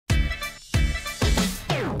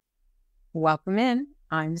Welcome in.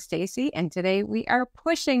 I'm Stacy, and today we are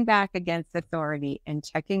pushing back against authority and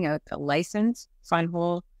checking out the licensed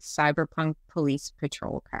FunWhole Cyberpunk Police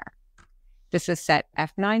Patrol Car. This is set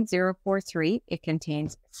F9043. It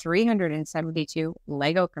contains 372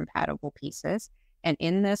 LEGO-compatible pieces, and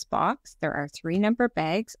in this box, there are 3 number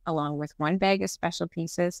bags, along with 1 bag of special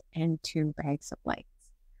pieces and 2 bags of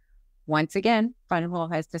lights. Once again,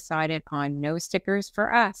 FunWhole has decided on no stickers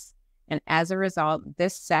for us. And as a result,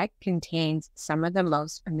 this set contains some of the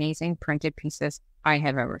most amazing printed pieces I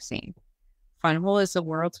have ever seen. FunWhole is the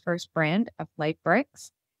world's first brand of light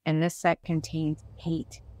bricks, and this set contains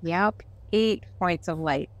 8 points of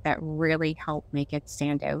light that really help make it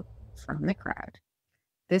stand out from the crowd.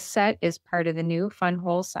 This set is part of the new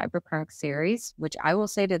FunWhole Cyberpunk series, which I will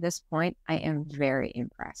say to this point, I am very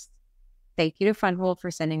impressed. Thank you to FunWhole for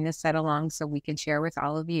sending this set along so we can share with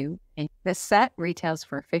all of you. And this set retails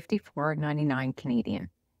for $54.99 Canadian.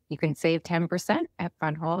 You can save 10% at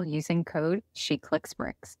FunWhole using code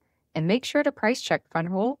SheClicksBricks. And make sure to price check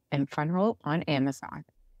FunWhole and FunWhole on Amazon.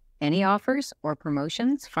 Any offers or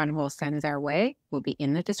promotions FunWhole sends our way will be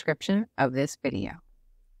in the description of this video.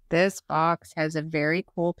 This box has a very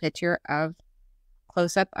cool picture of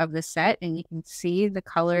close-up of the set, and you can see the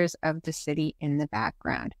colors of the city in the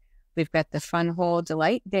background. We've got the FunWhole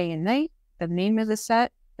Delight Day and Night, the name of the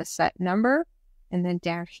set number, and then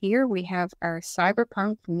down here we have our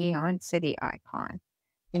Cyberpunk Neon City icon.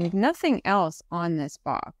 And nothing else on this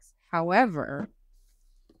box. However,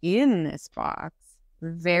 in this box,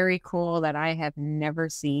 very cool that I have never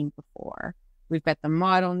seen before. We've got the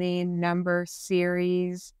model name, number,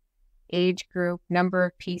 series, age group, number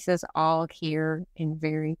of pieces all here in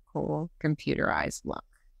very cool computerized look.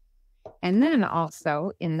 And then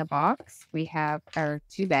also in the box, we have our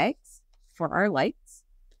 2 bags for our lights.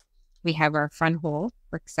 We have our FunWhole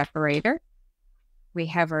brick separator. We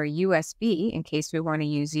have our USB in case we want to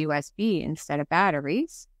use USB instead of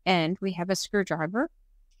batteries. And we have a screwdriver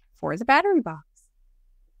for the battery box.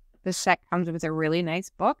 This set comes with a really nice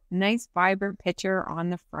book, nice vibrant picture on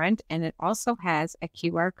the front, and it also has a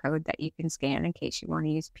QR code that you can scan in case you want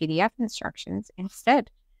to use PDF instructions instead.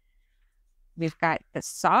 We've got the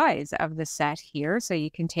size of the set here, so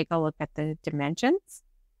you can take a look at the dimensions.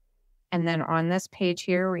 And then on this page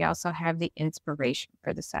here, we also have the inspiration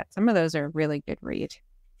for the set. Some of those are a really good read.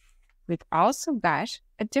 We've also got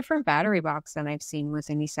a different battery box than I've seen with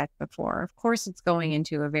any set before. Of course, it's going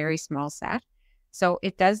into a very small set. So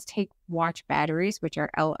it does take watch batteries, which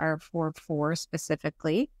are LR44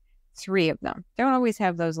 specifically, 3 of them. Don't always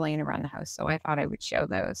have those laying around the house, so I thought I would show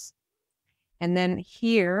those. And then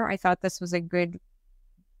here, I thought this was a good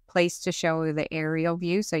place to show the aerial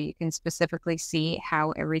view so you can specifically see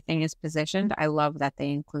how everything is positioned. I love that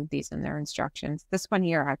they include these in their instructions. This one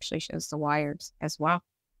here actually shows the wires as well.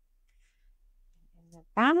 In the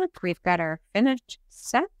back, we've got our finished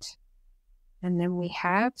set. And then we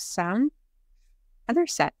have some other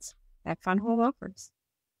sets that FunWhole offers.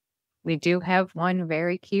 We do have one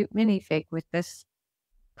very cute minifig with this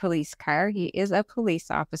police car. He is a police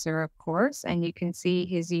officer, of course, and you can see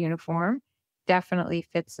his uniform definitely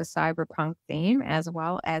fits the cyberpunk theme as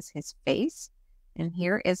well as his face. And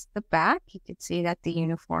here is the back. You can see that the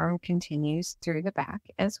uniform continues through the back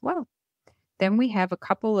as well. Then we have a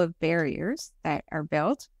couple of barriers that are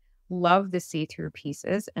built. Love the see-through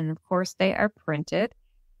pieces, and of course they are printed.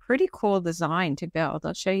 Pretty cool design to build.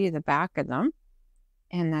 I'll show you the back of them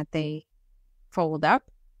and that they fold up.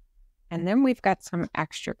 And then we've got some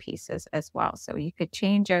extra pieces as well. So you could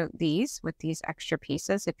change out these with these extra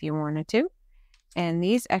pieces if you wanted to. And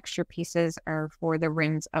these extra pieces are for the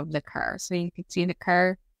rims of the car. So you can see the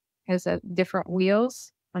car has different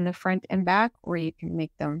wheels on the front and back, or you can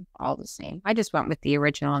make them all the same. I just went with the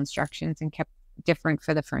original instructions and kept different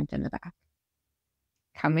for the front and the back.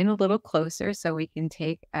 Come in a little closer so we can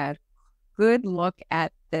take a good look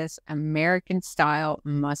at this American-style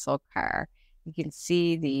muscle car. You can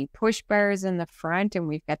see the push bars in the front, and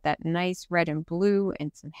we've got that nice red and blue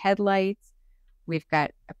and some headlights. We've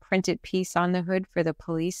got a printed piece on the hood for the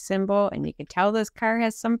police symbol, and you can tell this car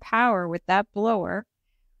has some power with that blower.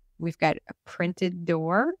 We've got a printed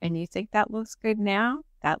door, and you think that looks good now?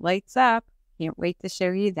 That lights up. Can't wait to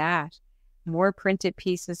show you that. More printed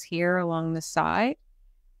pieces here along the side.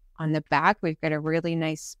 On the back, we've got a really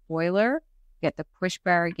nice spoiler. Get the push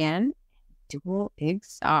bar again. Dual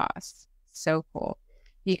exhaust. So cool.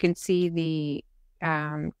 You can see the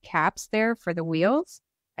caps there for the wheels.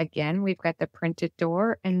 Again, we've got the printed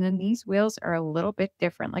door, and then these wheels are a little bit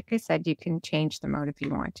different. Like I said, you can change them out if you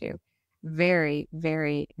want to. Very,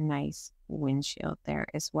 very nice windshield there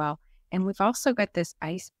as well. And we've also got this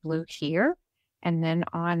ice blue here. And then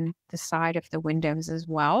on the side of the windows as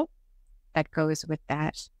well, that goes with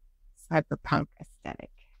that cyberpunk aesthetic.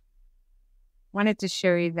 Wanted to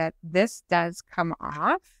show you that this does come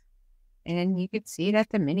off, and you can see that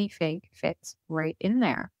the minifig fits right in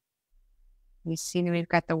there. You see we've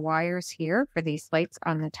got the wires here for these lights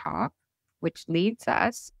on the top, which leads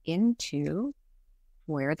us into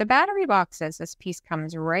where the battery box is. This piece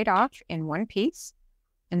comes right off in one piece.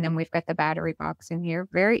 And then we've got the battery box in here,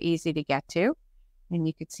 very easy to get to. And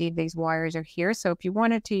you could see these wires are here. So if you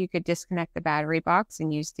wanted to, you could disconnect the battery box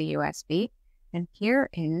and use the USB. And here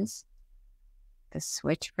is the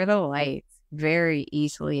switch for the lights, very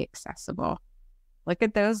easily accessible. Look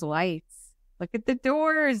at those lights. Look at the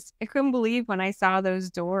doors. I couldn't believe when I saw those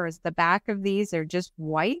doors. The back of these are just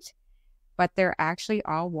white, but they're actually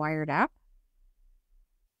all wired up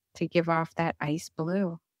to give off that ice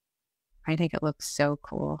blue. I think it looks so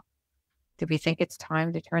cool. Do we think it's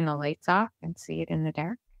time to turn the lights off and see it in the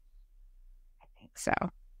dark? I think so.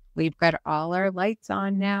 We've got all our lights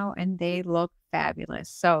on now and they look fabulous.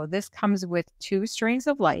 So this comes with 2 strings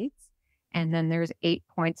of lights, and then there's 8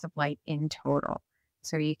 points of light in total.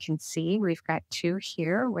 So you can see we've got 2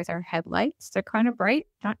 here with our headlights. They're kind of bright,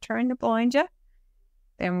 not trying to blind you.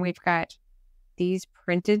 Then we've got these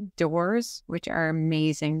printed doors, which are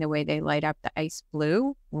amazing the way they light up the ice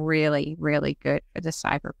blue. Really, really good for the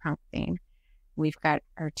cyberpunk theme. We've got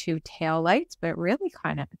our 2 tail lights, but it really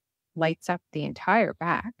kind of lights up the entire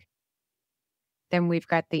back. Then we've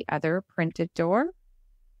got the other printed door,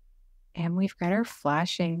 and we've got our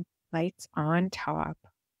flashing lights on top.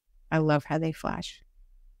 I love how they flash.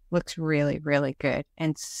 Looks really, really good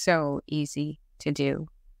and so easy to do.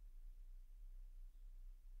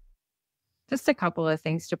 Just a couple of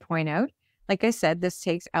things to point out. Like I said, this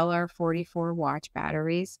takes LR44 watch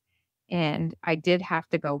batteries, and I did have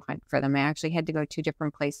to go hunt for them. I actually had to go 2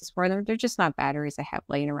 different places for them. They're just not batteries I have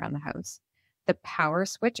laying around the house. The power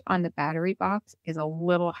switch on the battery box is a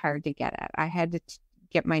little hard to get at. I had to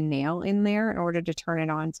get my nail in there in order to turn it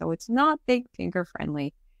on, so it's not big finger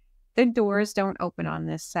friendly. The doors don't open on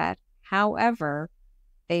this set. However,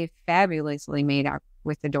 they fabulously made up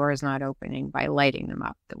with the doors not opening by lighting them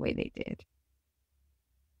up the way they did.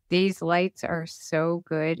 These lights are so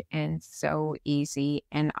good and so easy,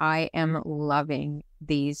 and I am loving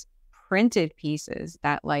these printed pieces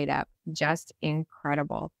that light up. Just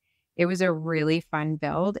incredible. It was a really fun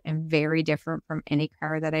build and very different from any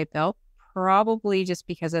car that I built, probably just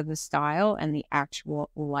because of the style and the actual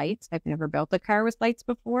lights. I've never built a car with lights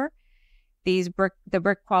before. The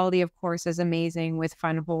brick quality, of course, is amazing. With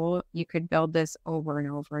FunWhole, you could build this over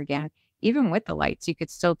and over again. Even with the lights, you could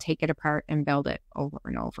still take it apart and build it over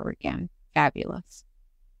and over again. Fabulous.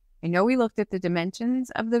 I know we looked at the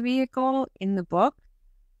dimensions of the vehicle in the book,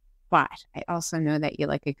 but I also know that you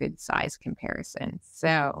like a good size comparison.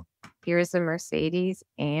 So here's the Mercedes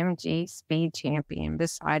AMG Speed Champion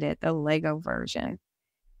beside it, the Lego version.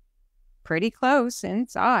 Pretty close in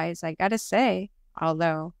size, I gotta say,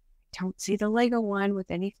 although I don't see the Lego one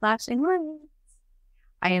with any flashing lights.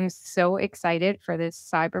 I am so excited for this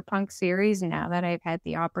Cyberpunk series now that I've had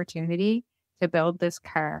the opportunity to build this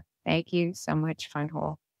car. Thank you so much,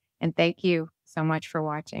 FunWhole. And thank you so much for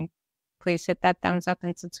watching. Please hit that thumbs up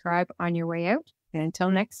and subscribe on your way out. And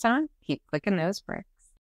until next time, keep clicking those bricks.